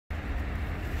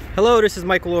Hello, this is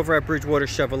Michael over at Bridgewater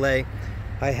Chevrolet.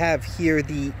 I have here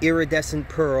the iridescent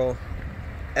pearl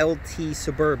LT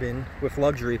Suburban with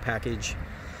luxury package.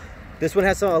 This one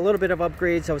has a little bit of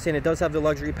upgrades. I was saying it does have the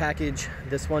luxury package.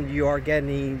 This one you are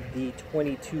getting the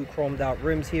 22 chromed out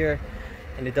rims here,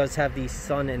 and it does have the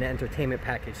sun and entertainment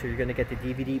package. So you're going to get the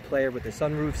DVD player with the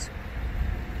sunroofs.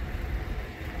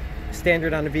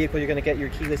 Standard on the vehicle, you're going to get your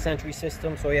keyless entry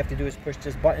system. So all you have to do is push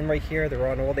this button right here. They're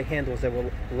on all the handles that will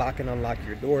lock and unlock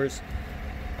your doors.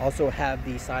 Also have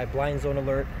the side blind zone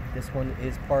alert. This one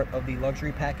is part of the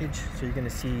luxury package. So you're going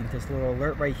to see this little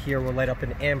alert right here will light up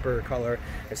an amber color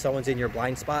if someone's in your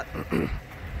blind spot.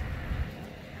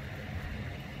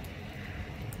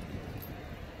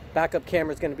 Backup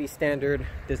camera is going to be standard.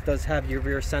 This does have your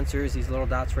rear sensors. These little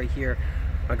dots right here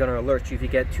are going to alert you if you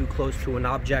get too close to an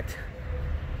object,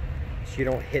 so you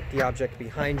don't hit the object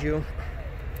behind you.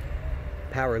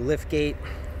 Power lift gate,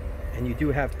 and you do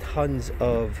have tons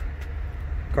of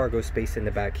cargo space in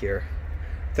the back here.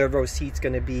 Third row seat's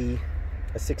going to be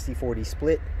a 60-40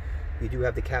 split. You do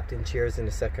have the captain chairs in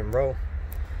the second row,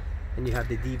 and you have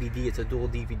the DVD. It's a dual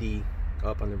DVD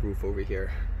up on the roof over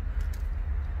here.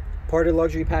 Part of the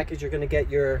luxury package, you're going to get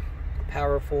your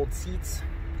power fold seats.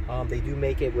 They do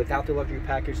make it without the luxury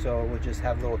package, so we'll just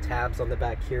have little tabs on the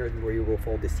back here where you will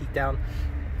fold the seat down.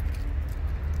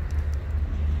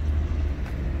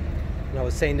 And I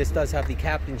was saying this does have the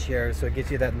captain chair, so it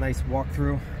gives you that nice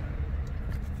walkthrough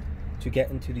to get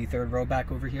into the third row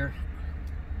back over here.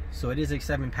 So it is a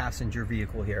 7-passenger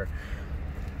vehicle here.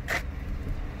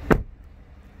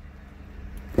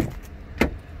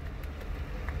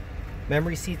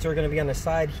 Memory seats are going to be on the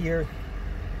side here.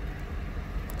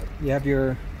 You have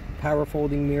your power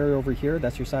folding mirror over here.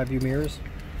 That's your side view mirrors.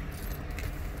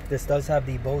 This does have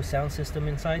the Bose sound system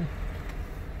inside.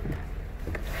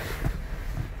 And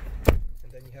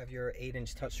then you have your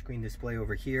 8-inch touchscreen display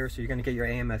over here. So you're going to get your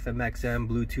AM, FM, XM,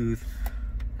 Bluetooth,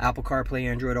 Apple CarPlay,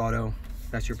 Android Auto.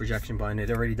 That's your projection button.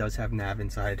 It already does have nav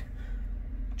inside.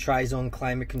 Tri-zone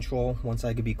climate control. One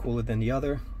side could be cooler than the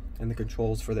other. And the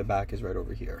controls for the back is right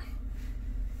over here.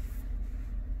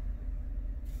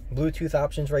 Bluetooth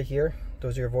options right here.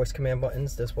 Those are your voice command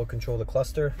buttons. This will control the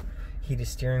cluster. Heated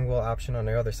steering wheel option on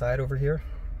the other side over here.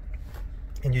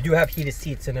 And you do have heated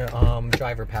seats in a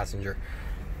driver passenger.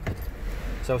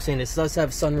 So I was saying this does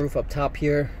have sunroof up top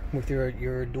here with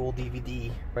your dual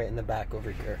DVD right in the back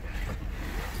over here.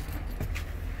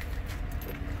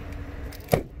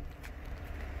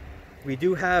 We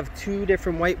do have two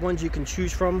different white ones you can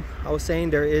choose from. I was saying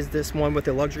there is this one with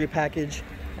the luxury package,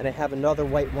 and I have another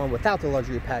white one without the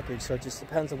luxury package, so it just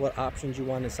depends on what options you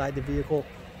want inside the vehicle.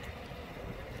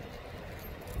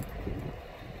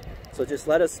 So just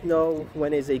let us know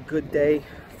when is a good day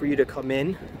for you to come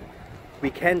in.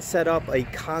 We can set up a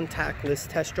contactless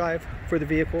test drive for the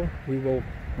vehicle. We will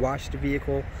wash the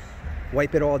vehicle,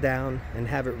 wipe it all down, and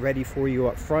have it ready for you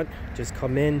up front. Just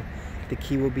come in. The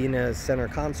key will be in the center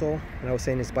console, and I was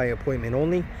saying it's by appointment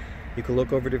only. You can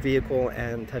look over the vehicle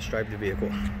and test drive the vehicle.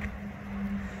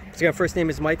 So again, first name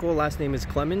is Michael, last name is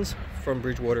Clemens from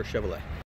Bridgewater Chevrolet.